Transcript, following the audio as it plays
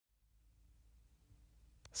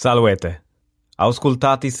Salvete.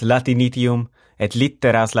 Auscultatis Latinitium et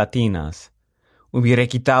litteras latinas, ubi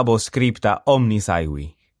recitabo scripta omnis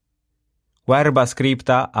aevi. Verba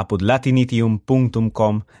scripta apud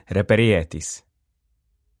latinitium.com reperietis.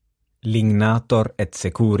 Lignator et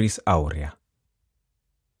securis aurea.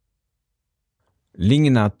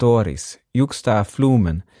 Lignatoris iuxta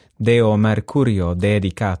flumen Deo Mercurio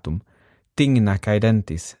dedicatum tigna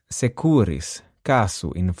caedentis securis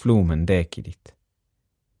casu in flumen decidit.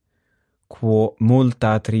 Quo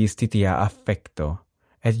multa tristitia affecto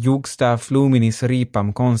et iuxta fluminis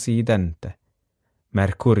ripam considente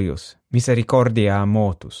Mercurius misericordia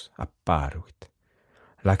motus apparuit,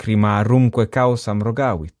 lacrimarumque causam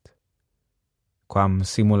rogavit, quam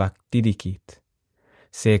simulac didicit,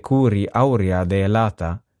 securi aurea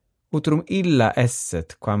delata, utrum illa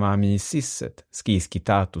esset quam amisisset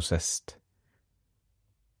sciscitatus est.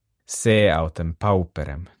 Se autem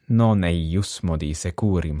pauperem non eius modi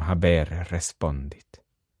securim habere respondit.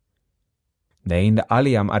 Deinde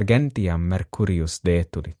aliam argentiam Mercurius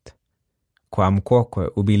detulit, quam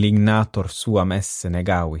quoque ubi lignator suam esse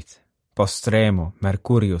negavit, postremo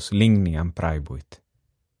Mercurius ligniam praebuit.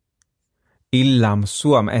 Illam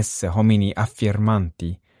suam esse homini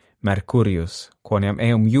affirmanti, Mercurius, quoniam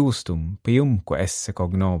eum justum piumque esse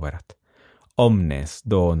cognoverat, omnes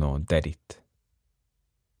dono dedit.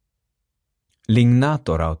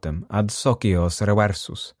 Lignator autem ad socios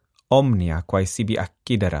reversus, omnia quae sibi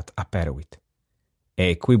acciderat aperuit,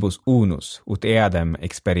 e quibus unus ut eadem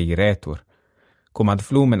experiretur, cum ad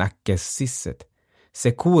flumen acces sisset,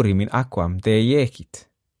 securim in aquam deiecit,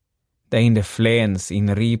 deinde flens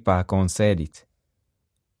in ripa concedit,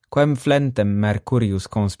 quem flentem Mercurius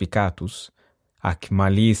conspicatus, ac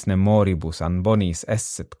malisne moribus an bonis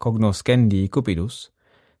esset cognoscendi cupidus,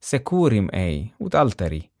 securim ei, ut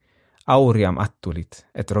alteri, auream attulit,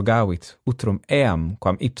 et rogavit utrum eam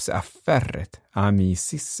quam ipse afferret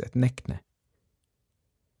amisisset necne.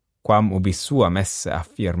 Quam ubi suam esse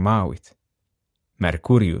affirmavit,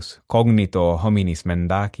 Mercurius cognito hominis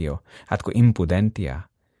mendacio atque impudentia,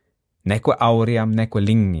 neque auream neque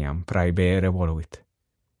ligniam praebere voluit.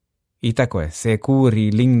 Itaque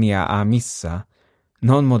securi lignia a missa,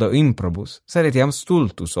 non modo improbus, sed etiam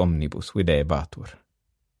stultus omnibus videbatur.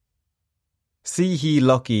 Sihi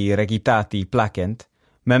loci recitati placent,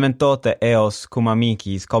 mementote eos cum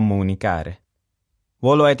amicis communicare.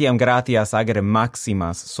 Volo etiam gratias agere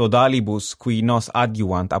maximas sodalibus qui nos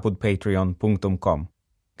adjuvant apud patreon.com.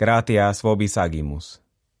 Gratias vobis agimus.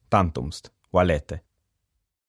 Tantumst, valete.